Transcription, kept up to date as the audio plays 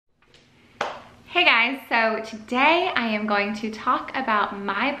Hey guys, so today I am going to talk about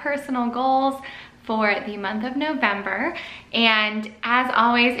my personal goals for the month of November. And as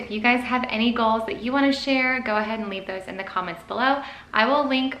always, if you guys have any goals that you want to share, go ahead and leave those in the comments below. I will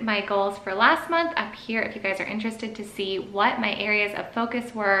link my goals for last month up here if you guys are interested to see what my areas of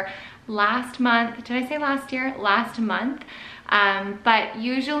focus were last month. Did I say last year? Last month. But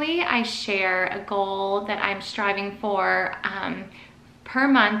usually I share a goal that I'm striving for per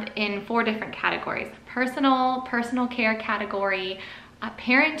month in 4 different categories: personal care category, a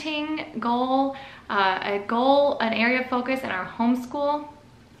parenting goal, an area of focus in our homeschool,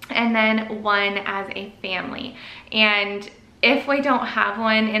 and then one as a family. And if we don't have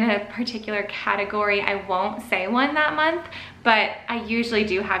one in a particular category, I won't say one that month, but I usually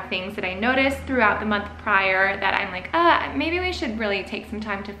do have things that I notice throughout the month prior that I'm like, maybe we should really take some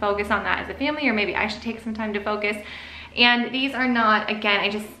time to focus on that as a family, or maybe I should take some time to focus. And these are not, again,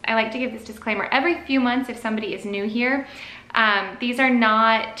 I like to give this disclaimer every few months if somebody is new here. These are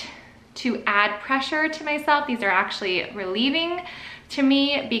not to add pressure to myself. These are actually relieving to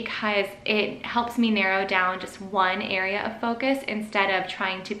me because it helps me narrow down just one area of focus instead of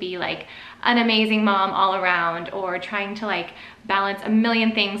trying to be like an amazing mom all around or trying to like balance a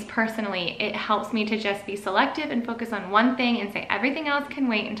million things personally. It helps me to just be selective and focus on one thing and say everything else can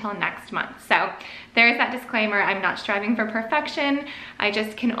wait until next month. So there's that disclaimer. I'm not striving for perfection. I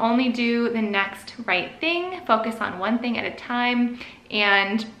just can only do the next right thing, focus on one thing at a time,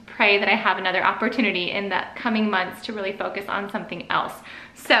 and pray that I have another opportunity in the coming months to really focus on something else.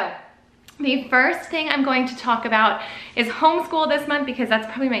 So the first thing I'm going to talk about is homeschool this month, because that's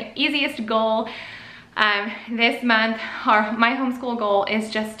probably my easiest goal. This month, my homeschool goal is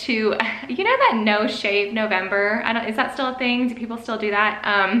just to, you know that no shave November? Is that still a thing? Do people still do that?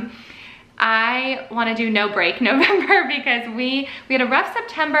 I want to do no break November because we had a rough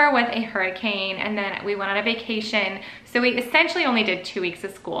September with a hurricane, and then we went on a vacation. So we essentially only did 2 weeks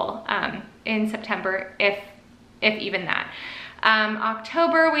of school in September, if even that.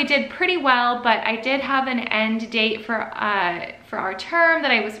 October we did pretty well, but I did have an end date for our term that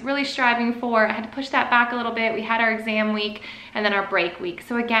I was really striving for. I had to push that back a little bit. We had our exam week and then our break week.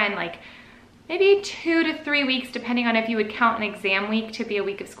 So again, like maybe 2 to 3 weeks, depending on if you would count an exam week to be a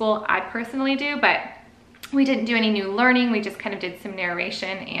week of school. I personally do, but we didn't do any new learning. We just kind of did some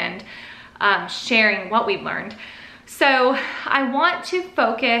narration and sharing what we've learned. So I want to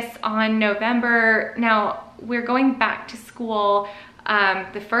focus on November. Now we're going back to school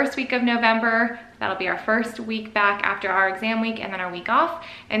the first week of November. That'll be our first week back after our exam week and then our week off.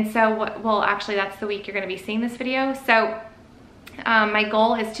 And so, well, actually that's the week you're gonna be seeing this video. So my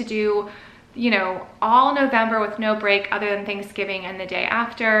goal is to do, you know, all November with no break other than Thanksgiving and the day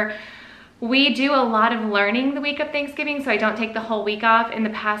after. We do a lot of learning the week of Thanksgiving, so I don't take the whole week off. In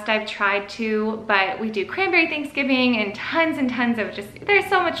the past I've tried to, but we do cranberry Thanksgiving and tons of just, there's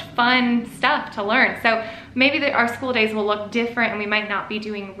so much fun stuff to learn. So maybe our school days will look different and we might not be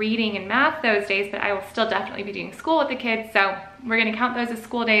doing reading and math those days, but I will still definitely be doing school with the kids. So we're gonna count those as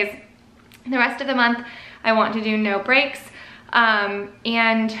school days. The rest of the month, I want to do no breaks.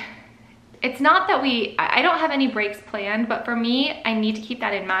 And it's not that I don't have any breaks planned, but for me, I need to keep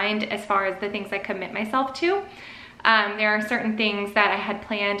that in mind as far as the things I commit myself to. There are certain things that I had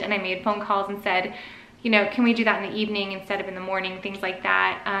planned and I made phone calls and said, you know, can we do that in the evening instead of in the morning, things like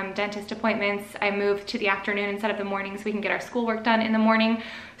that. Dentist appointments, I moved to the afternoon instead of the morning so we can get our schoolwork done in the morning.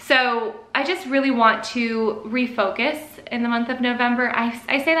 So I just really want to refocus in the month of November.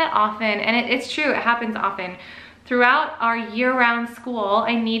 I say that often, and it's true, it happens often. Throughout our year-round school,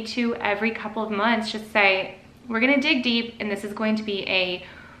 I need to every couple of months just say, we're gonna dig deep and this is going to be a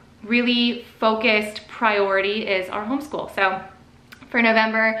really focused priority is our homeschool. So for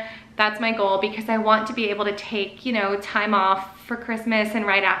November, that's my goal because I want to be able to take, you know, time off for Christmas and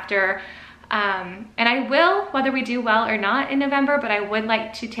right after. And I will, whether we do well or not in November, but I would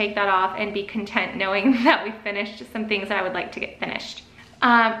like to take that off and be content knowing that we finished some things that I would like to get finished.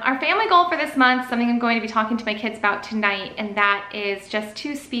 Our family goal for this month, something I'm going to be talking to my kids about tonight, and that is just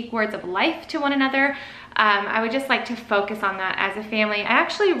to speak words of life to one another. I would just like to focus on that as a family. I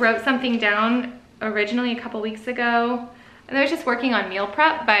actually wrote something down originally a couple weeks ago, and I was just working on meal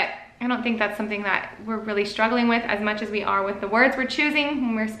prep, but I don't think that's something that we're really struggling with as much as we are with the words we're choosing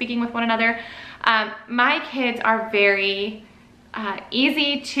when we're speaking with one another. My kids are very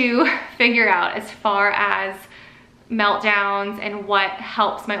easy to figure out as far as meltdowns and what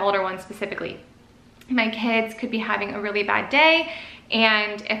helps my older one specifically. My kids could be having a really bad day,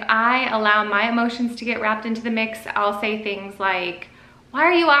 and if I allow my emotions to get wrapped into the mix, I'll say things like, why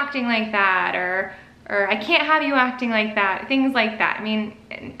are you acting like that? Or I can't have you acting like that, things like that. I mean,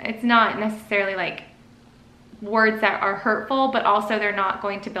 it's not necessarily like words that are hurtful, but also they're not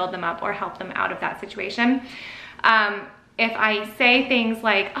going to build them up or help them out of that situation. If I say things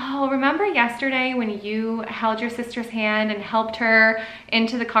like, oh, remember yesterday when you held your sister's hand and helped her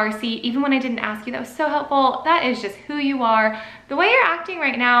into the car seat, even when I didn't ask you, that was so helpful. That is just who you are. The way you're acting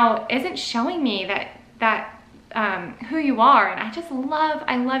right now isn't showing me who you are. And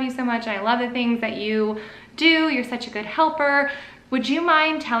I love you so much. And I love the things that you do. You're such a good helper. Would you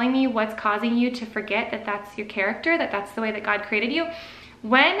mind telling me what's causing you to forget that that's your character, that that's the way that God created you?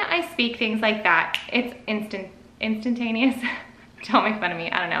 When I speak things like that, it's instantaneous. Don't make fun of me,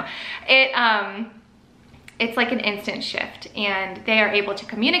 I don't know. It's like an instant shift, and they are able to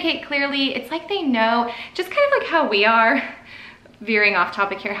communicate clearly. It's like they know, just kind of like how we are, veering off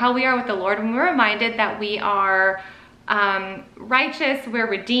topic here, how we are with the Lord. When we're reminded that we are righteous, we're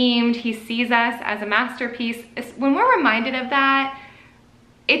redeemed, he sees us as a masterpiece. When we're reminded of that,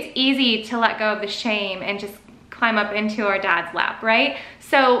 it's easy to let go of the shame and just climb up into our dad's lap, right?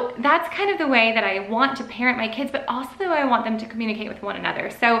 So that's kind of the way that I want to parent my kids, but also the way I want them to communicate with one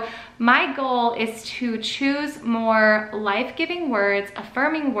another. So my goal is to choose more life-giving words,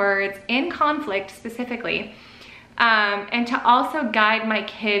 affirming words in conflict specifically, and to also guide my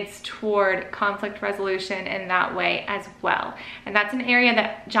kids toward conflict resolution in that way as well. And that's an area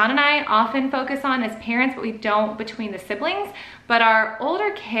that John and I often focus on as parents, but we don't between the siblings, but our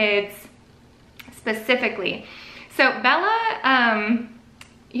older kids specifically. So Bella,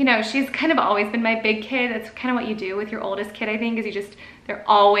 you know, she's kind of always been my big kid. That's kind of what you do with your oldest kid, I think, is they're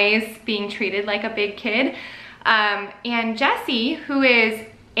always being treated like a big kid. And Jessie, who is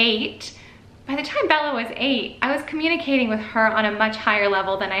 8, by the time Bella was 8, I was communicating with her on a much higher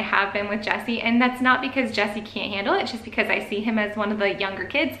level than I have been with Jessie. And that's not because Jessie can't handle it, it's just because I see him as one of the younger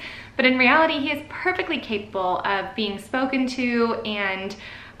kids. But in reality, he is perfectly capable of being spoken to and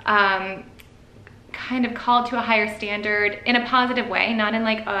kind of called to a higher standard in a positive way, not in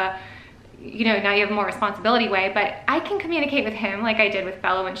like a, you know, now you have more responsibility way, but I can communicate with him like I did with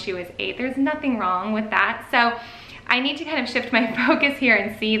Bella when she was 8. There's nothing wrong with that. So I need to kind of shift my focus here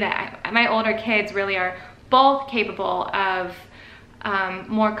and see that my older kids really are both capable of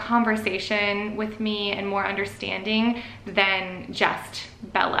more conversation with me and more understanding than just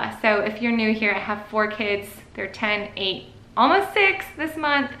Bella. So if you're new here, I have 4 kids. They're 10, 8, almost 6 this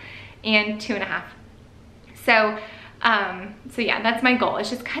month, and 2.5. So yeah, that's my goal. It's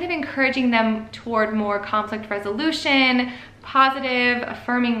just kind of encouraging them toward more conflict resolution, positive,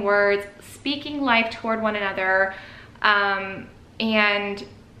 affirming words, speaking life toward one another, and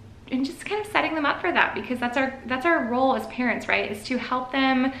just kind of setting them up for that, because that's our role as parents, right? Is to help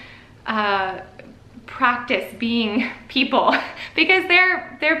them practice being people, because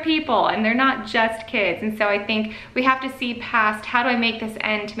they're people and they're not just kids. And so I think we have to see past how do I make this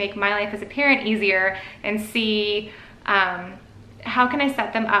end to make my life as a parent easier, and see how can I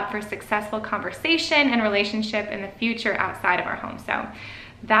set them up for successful conversation and relationship in the future outside of our home. So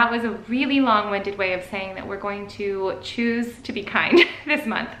that was a really long-winded way of saying that we're going to choose to be kind this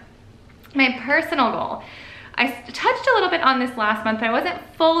month. My personal goal, I touched a little bit on this last month, but I wasn't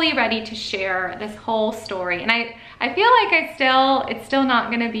fully ready to share this whole story. And I feel like it's still not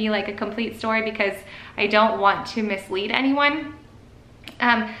gonna be like a complete story, because I don't want to mislead anyone.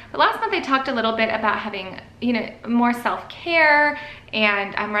 But last month I talked a little bit about having, you know, more self-care,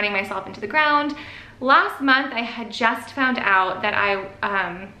 and I'm running myself into the ground. Last month I had just found out that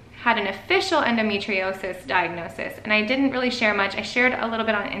I had an official endometriosis diagnosis, and I didn't really share much. I shared a little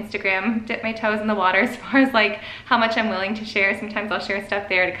bit on Instagram, dipped my toes in the water as far as like how much I'm willing to share. Sometimes I'll share stuff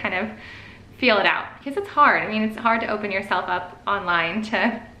there to kind of feel it out, because it's hard. I mean, it's hard to open yourself up online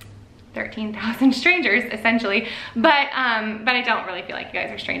to 13,000 strangers essentially, but I don't really feel like you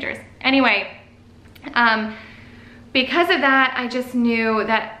guys are strangers. Anyway, because of that, I just knew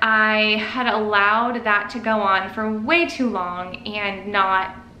that I had allowed that to go on for way too long, and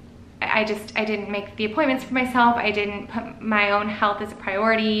I didn't make the appointments for myself. I didn't put my own health as a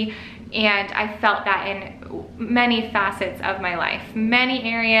priority, and I felt that in many facets of my life, many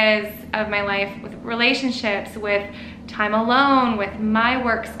areas of my life, with relationships, with time alone, with my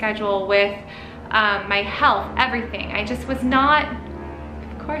work schedule, with my health, everything. I just was not,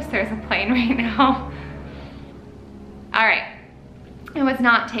 of course there's a plane right now. All right, I was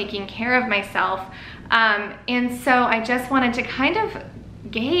not taking care of myself. And so I just wanted to kind of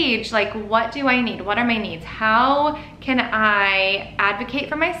gauge, like, what do I need? What are my needs? How can I advocate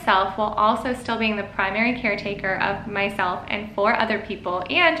for myself while also still being the primary caretaker of myself and for other people,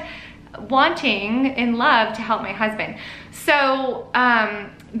 and wanting in love to help my husband? So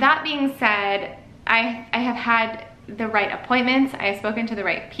that being said, I have had the right appointments. I have spoken to the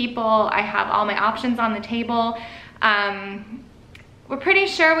right people. I have all my options on the table. We're pretty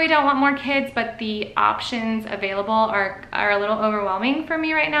sure we don't want more kids, but the options available are a little overwhelming for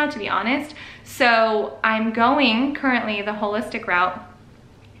me right now, to be honest. So I'm going currently the holistic route.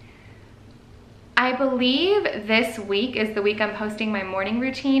 I believe this week is the week I'm posting my morning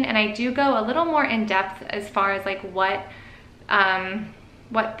routine, and I do go a little more in depth as far as like what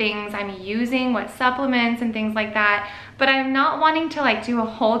things I'm using, what supplements and things like that. But I'm not wanting to like do a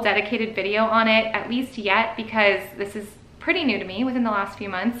whole dedicated video on it, at least yet, because this is pretty new to me within the last few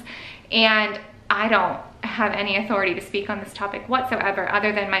months, and I don't have any authority to speak on this topic whatsoever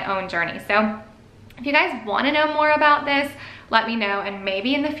other than my own journey. So if you guys want to know more about this, let me know, and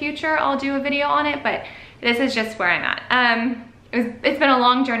maybe in the future I'll do a video on it, but this is just where I'm at. It's been a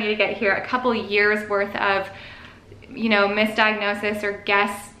long journey to get here, a couple years worth of, you know, misdiagnosis or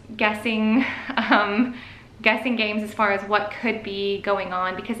guessing games as far as what could be going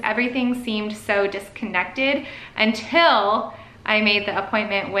on, because everything seemed so disconnected until I made the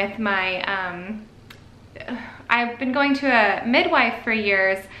appointment with my, I've been going to a midwife for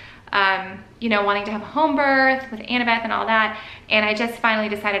years, you know, wanting to have a home birth with Annabeth and all that. And I just finally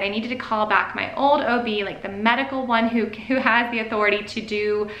decided I needed to call back my old OB, like the medical one who has the authority to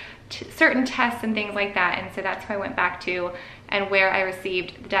do certain tests and things like that. And so that's who I went back to, and where I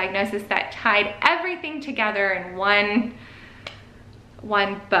received the diagnosis that tied everything together in one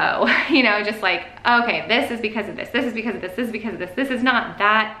bow, you know, just like, okay, this is because of this, this is because of this, this is because of this is not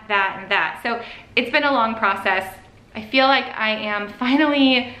that, and that. So it's been a long process. I feel like I am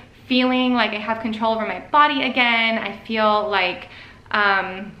finally feeling like I have control over my body again. I feel like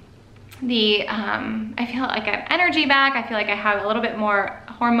I feel like I have energy back. I feel like I have a little bit more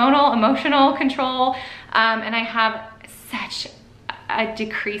hormonal, emotional control, and I have such a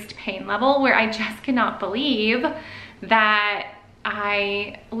decreased pain level where I just cannot believe that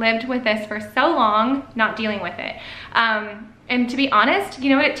I lived with this for so long, not dealing with it. And to be honest, you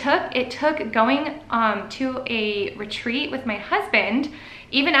know what it took? It took going to a retreat with my husband,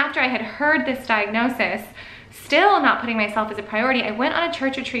 even after I had heard this diagnosis, still not putting myself as a priority. I went on a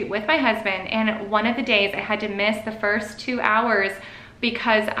church retreat with my husband, and one of the days I had to miss the first 2 hours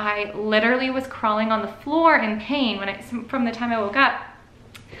because I literally was crawling on the floor in pain from the time I woke up,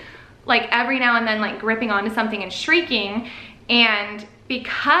 like every now and then like gripping onto something and shrieking. And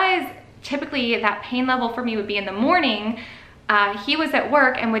because typically that pain level for me would be in the morning, he was at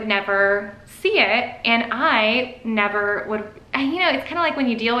work and would never see it, and I never would. And, you know, it's kind of like when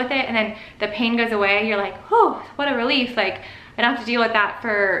you deal with it and then the pain goes away, you're like, oh, what a relief. Like, I don't have to deal with that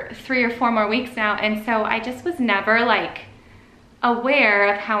for 3 or 4 more weeks now. And so I just was never like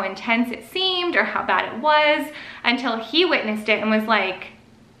aware of how intense it seemed or how bad it was until he witnessed it and was like,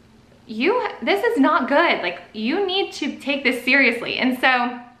 this is not good. Like, you need to take this seriously. And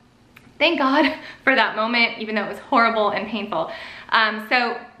so thank God for that moment, even though it was horrible and painful.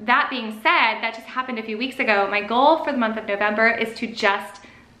 So that being said, that just happened a few weeks ago. My goal for the month of November is to just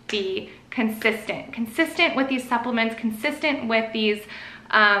be consistent with these supplements, consistent with these,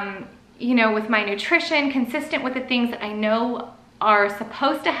 you know, with my nutrition, consistent with the things that I know are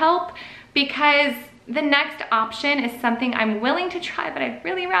supposed to help, because the next option is something I'm willing to try, but I'd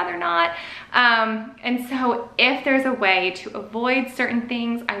really rather not. And so if there's a way to avoid certain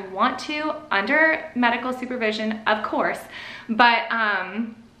things, I want to, under medical supervision, of course, but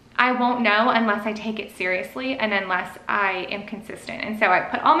I won't know unless I take it seriously and unless I am consistent. And so I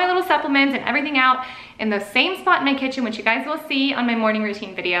put all my little supplements and everything out in the same spot in my kitchen, which you guys will see on my morning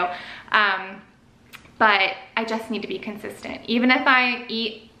routine video. But I just need to be consistent. Even if I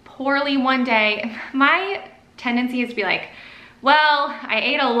eat poorly one day, my tendency is to be like, well, I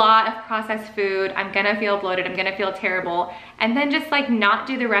ate a lot of processed food, I'm gonna feel bloated, I'm gonna feel terrible, and then just like not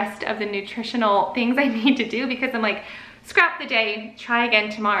do the rest of the nutritional things I need to do because I'm like, scrap the day, try again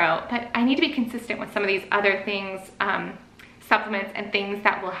tomorrow. But I need to be consistent with some of these other things, supplements and things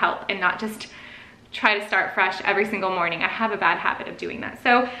that will help, and not just try to start fresh every single morning. I have a bad habit of doing that.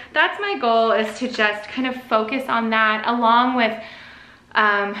 So that's my goal, is to just kind of focus on that, along with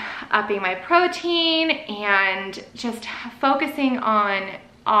upping my protein and just focusing on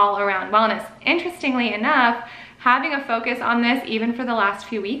all around wellness. Interestingly enough, having a focus on this even for the last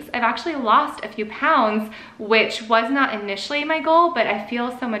few weeks, I've actually lost a few pounds, which was not initially my goal, but I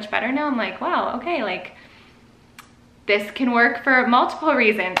feel so much better now. I'm like, wow, okay, like this can work for multiple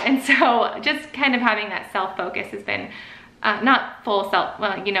reasons. And so just kind of having that self-focus has been, not full self,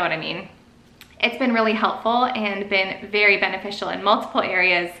 well, you know what I mean. It's been really helpful and been very beneficial in multiple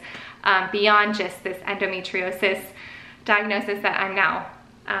areas, beyond just this endometriosis diagnosis that I'm now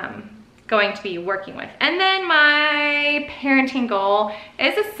going to be working with. And then my parenting goal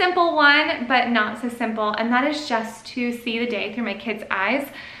is a simple one, but not so simple, and that is just to see the day through my kids' eyes.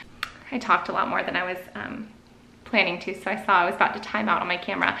 I talked a lot more than I was planning to, so I saw I was about to time out on my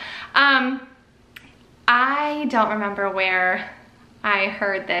camera. I don't remember where I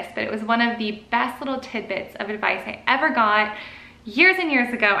heard this, but it was one of the best little tidbits of advice I ever got years and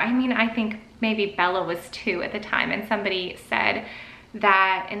years ago. I mean, I think maybe Bella was 2 at the time, and somebody said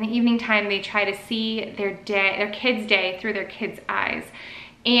that in the evening time they try to see their kid's day through their kids' eyes.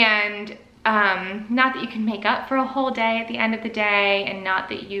 And not that you can make up for a whole day at the end of the day, and not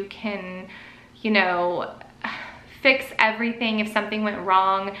that you can, you know, fix everything if something went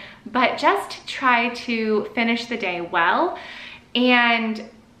wrong, but just try to finish the day well. And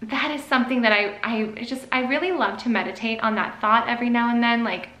that is something that I really love to meditate on that thought every now and then,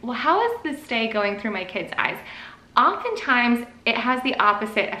 like, well, how is this day going through my kids' eyes? Oftentimes it has the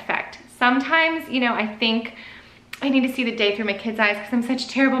opposite effect. Sometimes, you know, I think I need to see the day through my kids' eyes because I'm such a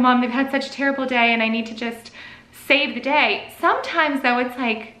terrible mom, they've had such a terrible day, and I need to just save the day. Sometimes though, it's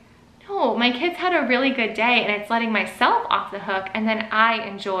like, no, my kids had a really good day, and it's letting myself off the hook, and then I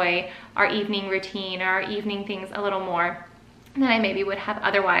enjoy our evening routine or our evening things a little more than I maybe would have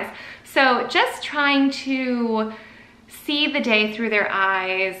otherwise. So just trying to see the day through their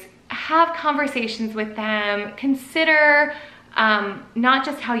eyes, have conversations with them, consider not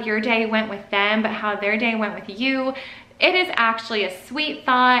just how your day went with them, but how their day went with you. It is actually a sweet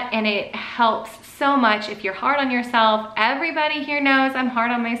thought, and it helps so much if you're hard on yourself. Everybody here knows I'm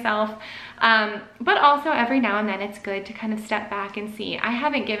hard on myself. But also every now and then it's good to kind of step back and see. I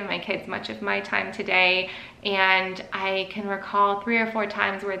haven't given my kids much of my time today, and I can recall 3 or 4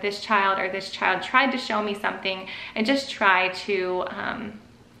 times where this child tried to show me something and just try to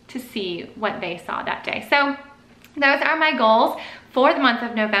see what they saw that day. So those are my goals for the month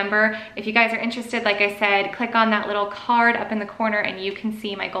of November. If you guys are interested, like I said, click on that little card up in the corner and you can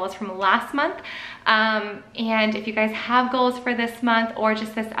see my goals from last month. And if you guys have goals for this month or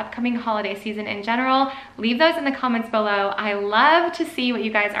just this upcoming holiday season in general, leave those in the comments below. I love to see what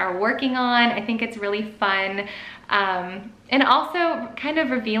you guys are working on. I think it's really fun. And also kind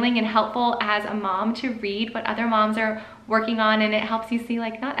of revealing and helpful as a mom to read what other moms are working on, and it helps you see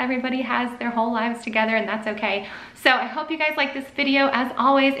like not everybody has their whole lives together, and that's okay. So I hope you guys like this video. As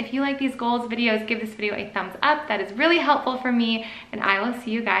always, if you like these goals videos, give this video a thumbs up. That is really helpful for me, and I will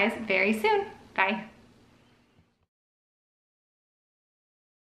see you guys very soon. Bye.